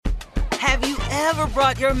Have you ever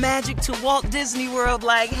brought your magic to Walt Disney World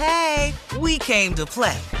like, hey, we came to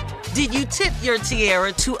play? Did you tip your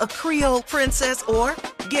tiara to a Creole princess or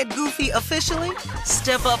get goofy officially?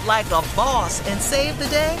 Step up like a boss and save the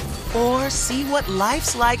day? Or see what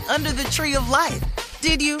life's like under the tree of life?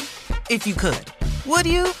 Did you? If you could. Would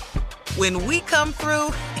you? When we come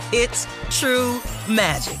through, it's true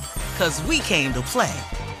magic. 'Cause we came to play.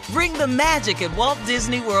 Bring the magic at Walt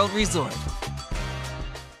Disney World Resort.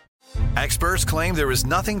 Experts claim there is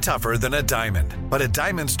nothing tougher than a diamond. But at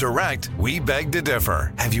Diamonds Direct, we beg to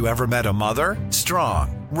differ. Have you ever met a mother?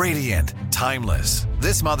 Strong, radiant, timeless.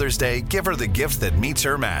 This Mother's Day, give her the gift that meets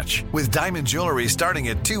her match. With diamond jewelry starting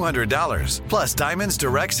at $200. Plus Diamonds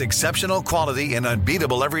Direct's exceptional quality and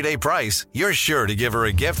unbeatable everyday price, you're sure to give her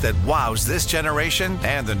a gift that wows this generation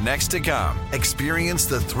and the next to come. Experience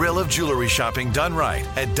the thrill of jewelry shopping done right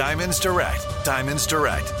at Diamonds Direct. Diamonds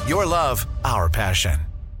Direct. Your love, our passion.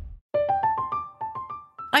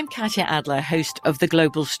 I'm Katya Adler, host of The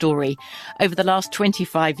Global Story. Over the last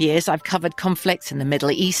 25 years, I've covered conflicts in the Middle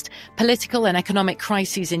East, political and economic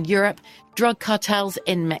crises in Europe, drug cartels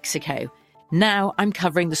in Mexico. Now I'm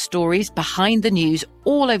covering the stories behind the news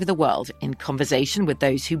all over the world in conversation with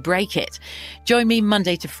those who break it. Join me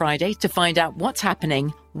Monday to Friday to find out what's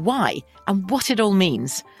happening, why, and what it all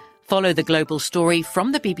means. Follow The Global Story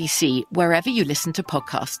from the BBC wherever you listen to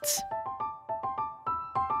podcasts.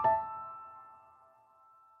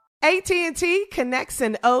 AT&T connects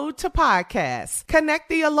an ode to podcasts. Connect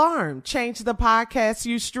the alarm. Change the podcast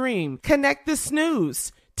you stream. Connect the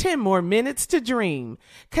snooze. 10 more minutes to dream.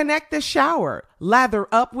 Connect the shower. Lather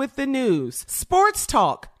up with the news. Sports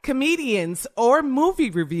talk, comedians, or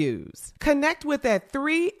movie reviews. Connect with that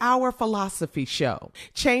 3-hour philosophy show.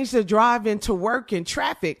 Change the drive into work in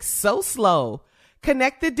traffic so slow.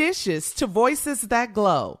 Connect the dishes to voices that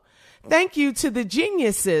glow. Thank you to the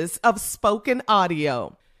geniuses of spoken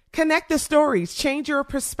audio. Connect the stories, change your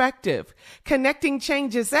perspective. Connecting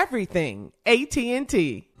changes everything.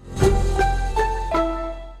 AT&T.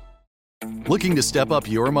 Looking to step up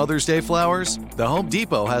your Mother's Day flowers? The Home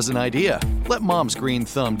Depot has an idea. Let Mom's green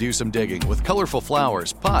thumb do some digging with colorful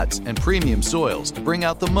flowers, pots, and premium soils to bring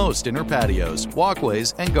out the most in her patios,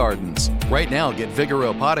 walkways, and gardens. Right now, get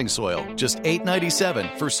Vigoro potting soil, just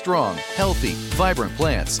 $8.97 for strong, healthy, vibrant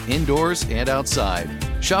plants indoors and outside.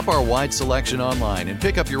 Shop our wide selection online and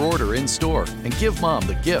pick up your order in-store and give Mom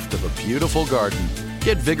the gift of a beautiful garden.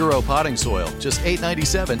 Get Vigoro potting soil, just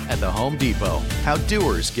 $8.97 at the Home Depot. How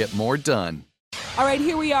doers get more done. All right,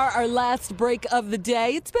 here we are, our last break of the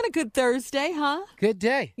day. It's been a good Thursday, huh? Good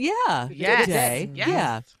day. Yeah. Yes. Good day. Yes.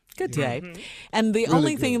 Yeah. Good day. Mm-hmm. And the Really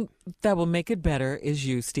only good. thing that will make it better is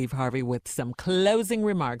you, Steve Harvey, with some closing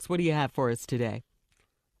remarks. What do you have for us today?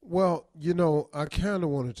 Well, you know, I kind of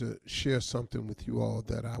wanted to share something with you all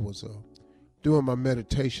that I was doing my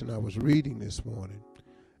meditation. I was reading this morning,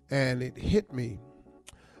 and it hit me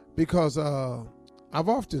because I've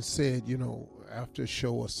often said, you know, after a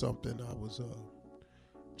show or something, I was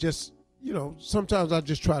just, you know, sometimes I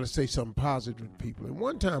just try to say something positive to people. And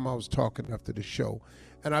one time I was talking after the show,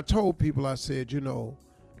 and I told people, I said, you know,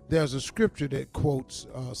 there's a scripture that quotes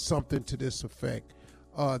something to this effect,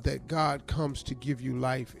 that God comes to give you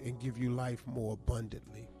life and give you life more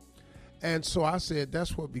abundantly. And so I said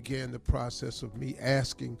that's what began the process of me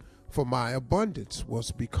asking for my abundance,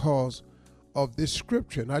 was because of this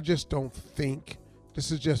scripture. And I just don't think,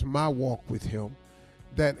 this is just my walk with him,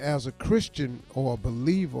 that as a Christian or a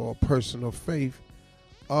believer or a person of faith,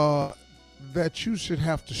 that you should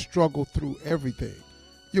have to struggle through everything.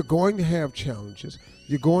 You're going to have challenges.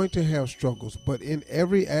 You're going to have struggles. But in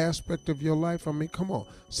every aspect of your life, I mean, come on,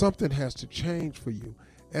 something has to change for you.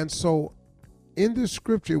 And so in this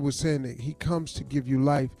scripture, it was saying that he comes to give you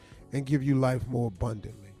life and give you life more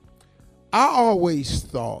abundantly. I always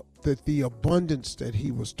thought that the abundance that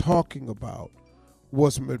he was talking about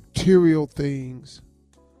was material things,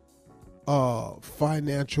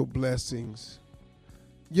 financial blessings,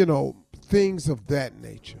 you know, things of that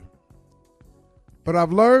nature. But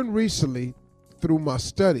I've learned recently through my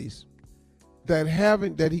studies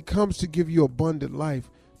that he comes to give you abundant life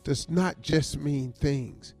does not just mean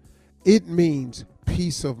things. It means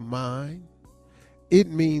peace of mind. It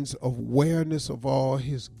means awareness of all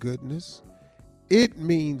his goodness. It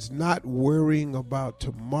means not worrying about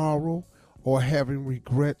tomorrow or having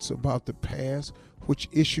regrets about the past, which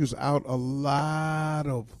issues out a lot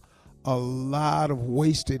of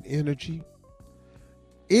wasted energy.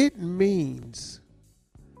 It means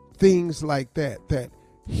things like that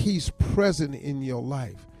he's present in your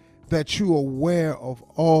life, that you're aware of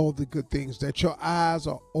all the good things, that your eyes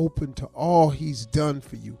are open to all he's done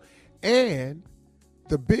for you, and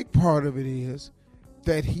the big part of it is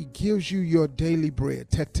that he gives you your daily bread.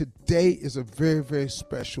 That today is a very, very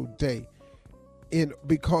special day,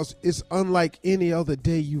 because it's unlike any other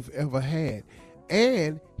day you've ever had.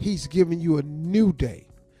 And he's giving you a new day.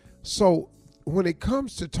 So when it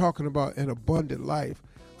comes to talking about an abundant life,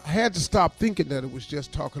 I had to stop thinking that it was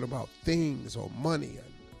just talking about things or money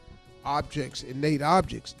and objects, innate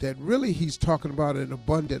objects. That really he's talking about an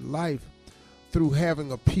abundant life through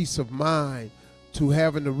having a peace of mind, to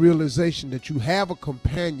having the realization that you have a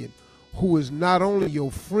companion who is not only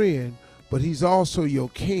your friend, but he's also your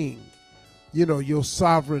king, your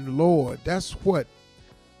sovereign Lord. That's what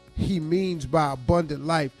he means by abundant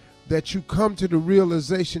life, that you come to the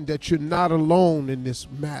realization that you're not alone in this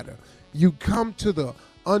matter. You come to the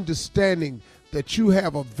understanding that you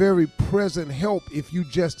have a very present help if you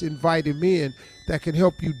just invite him in, that can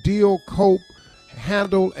help you deal, cope,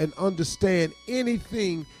 handle, and understand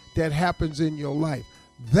anything that happens in your life.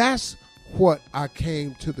 That's what I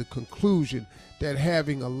came to the conclusion that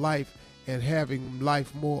having a life and having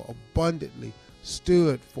life more abundantly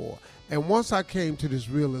stood for. And once I came to this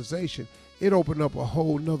realization, it opened up a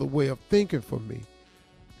whole nother way of thinking for me,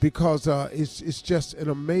 because it's just an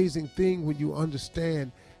amazing thing when you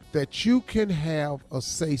understand that you can have a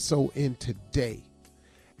say-so in today.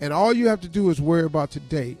 And all you have to do is worry about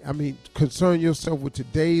today. Concern yourself with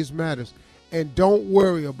today's matters. And don't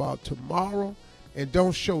worry about tomorrow, and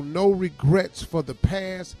don't show no regrets for the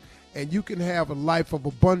past. And you can have a life of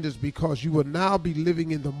abundance because you will now be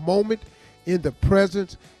living in the moment, in the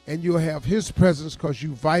presence, and you'll have his presence because you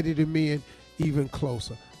invited him in even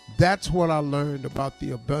closer. That's what I learned about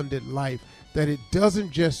the abundant life, that it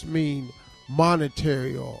doesn't just mean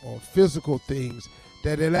monetary or physical things,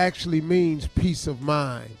 that it actually means peace of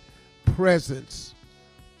mind, presence,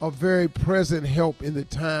 a very present help in the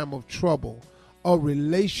time of trouble, a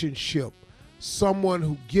relationship, someone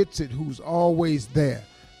who gets it, who's always there.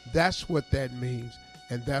 That's what that means,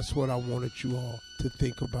 and that's what I wanted you all to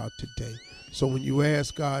think about today. So when you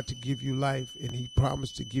ask God to give you life, and he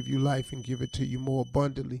promised to give you life and give it to you more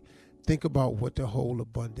abundantly, think about what the whole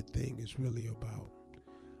abundant thing is really about.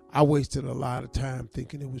 I wasted a lot of time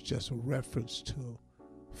thinking it was just a reference to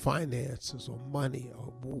finances or money,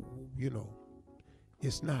 or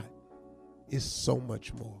it's not. It's so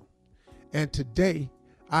much more. And today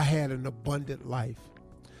I had an abundant life,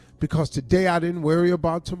 because today I didn't worry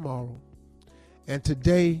about tomorrow. And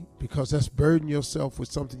today, because that's burdening yourself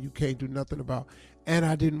with something you can't do nothing about, and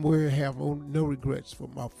I didn't have no regrets for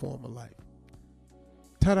my former life.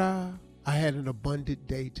 Ta-da! I had an abundant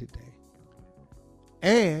day today.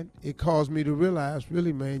 And it caused me to realize,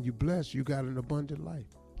 really, man, you blessed. You got an abundant life.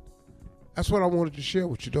 That's what I wanted to share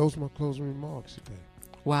with you. Those are my closing remarks today.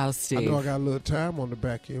 Wow, Steve. I know I got a little time on the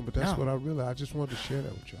back end, but that's what I realized. I just wanted to share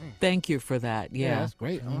that with you. Thank you for that. Yeah, that's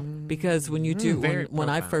great. Huh? Because when you do, when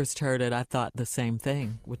I profound. first heard it, I thought the same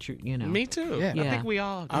thing. Which Me too. Yeah. I think we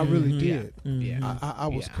all. I really did. Yeah. I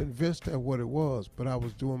was convinced at what it was, but I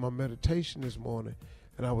was doing my meditation this morning,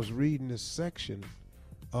 and I was reading this section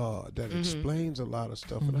that explains a lot of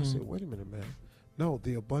stuff, and I said, wait a minute, man. No,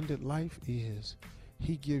 the abundant life is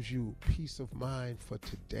he gives you peace of mind for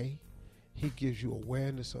today. He gives you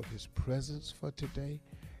awareness of his presence for today,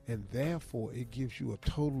 and therefore it gives you a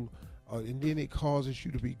total, and then it causes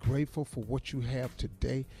you to be grateful for what you have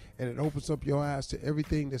today, and it opens up your eyes to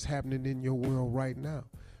everything that's happening in your world right now.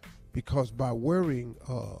 Because by worrying,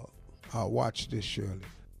 watch this, Shirley,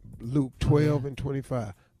 Luke 12 and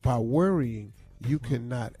 25, by worrying, you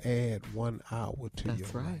cannot add 1 hour to your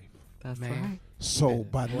life. That's right. So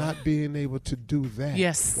by not being able to do that,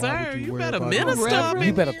 yes, why sir. would You worry better about minister. your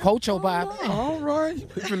You better quote your Bible. All right.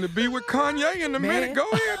 We're going to be with Kanye in a minute. Go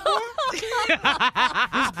ahead, boy.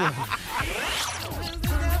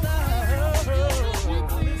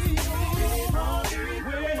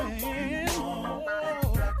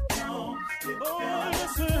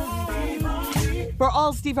 For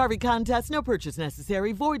all Steve Harvey contests, no purchase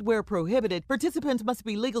necessary, void where prohibited. Participants must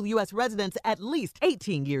be legal U.S. residents at least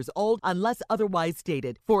 18 years old unless otherwise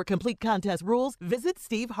stated. For complete contest rules, visit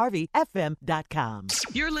SteveHarveyFM.com.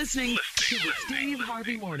 You're listening to the Steve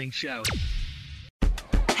Harvey Morning Show.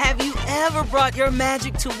 Have you ever brought your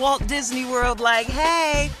magic to Walt Disney World like,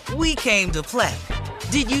 hey, we came to play?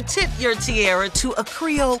 Did you tip your tiara to a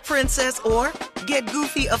Creole princess or get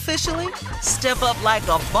goofy officially? Step up like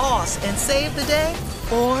a boss and save the day?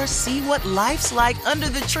 Or see what life's like under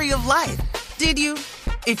the tree of life? Did you?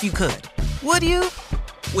 If you could. Would you?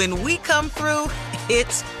 When we come through,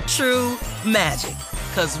 it's true magic.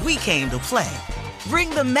 'Cause we came to play. Bring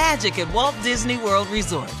the magic at Walt Disney World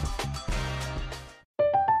Resort.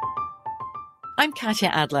 I'm Katya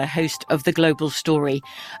Adler, host of The Global Story.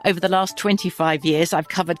 Over the last 25 years, I've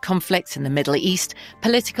covered conflicts in the Middle East,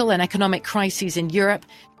 political and economic crises in Europe,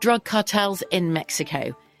 drug cartels in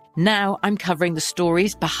Mexico. Now I'm covering the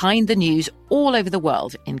stories behind the news all over the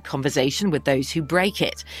world in conversation with those who break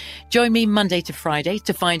it. Join me Monday to Friday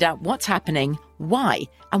to find out what's happening, why,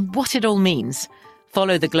 and what it all means.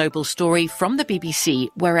 Follow The Global Story from the BBC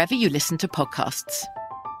wherever you listen to podcasts.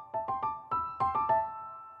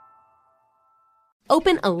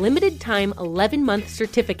 Open a limited-time 11-month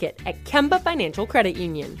certificate at Kemba Financial Credit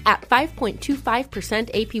Union. At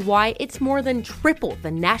 5.25% APY, it's more than triple the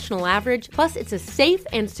national average, plus it's a safe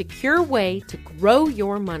and secure way to grow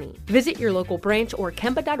your money. Visit your local branch or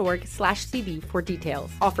kemba.org/cb for details.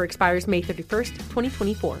 Offer expires May 31st,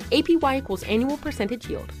 2024. APY equals annual percentage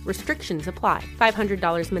yield. Restrictions apply.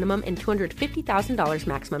 $500 minimum and $250,000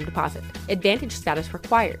 maximum deposit. Advantage status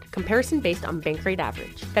required. Comparison based on bank rate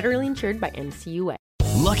average. Federally insured by NCUA.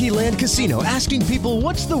 Lucky Land Casino, asking people,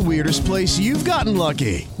 what's the weirdest place you've gotten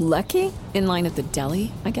lucky? Lucky? In line at the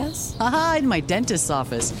deli, I guess? Aha, in my dentist's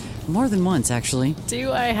office. More than once, actually.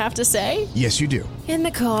 Do I have to say? Yes, you do. In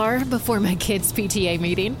the car, before my kids' PTA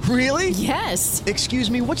meeting. Really? Yes.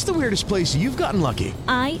 Excuse me, what's the weirdest place you've gotten lucky?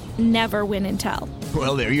 I never win and tell.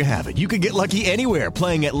 Well, there you have it. You can get lucky anywhere,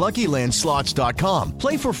 playing at LuckyLandSlots.com.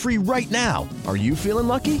 Play for free right now. Are you feeling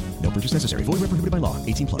lucky? No purchase necessary. Void where prohibited by law.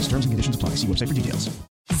 18+. Terms and conditions apply. See website for details.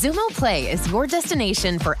 Xumo Play is your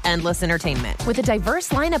destination for endless entertainment. With a diverse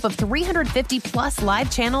lineup of 350-plus live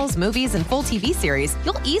channels, movies, and full TV series,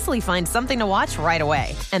 you'll easily find something to watch right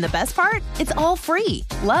away. And the best part? It's all free.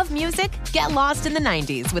 Love music? Get lost in the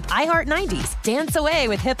 90s with iHeart 90s, dance away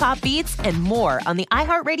with hip-hop beats, and more on the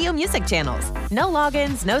iHeartRadio music channels. No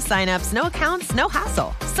logins, no signups, no accounts, no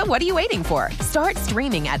hassle. So what are you waiting for? Start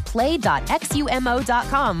streaming at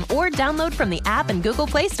play.xumo.com or download from the app and Google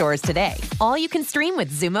Play stores today. All you can stream with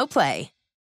Xumo Play.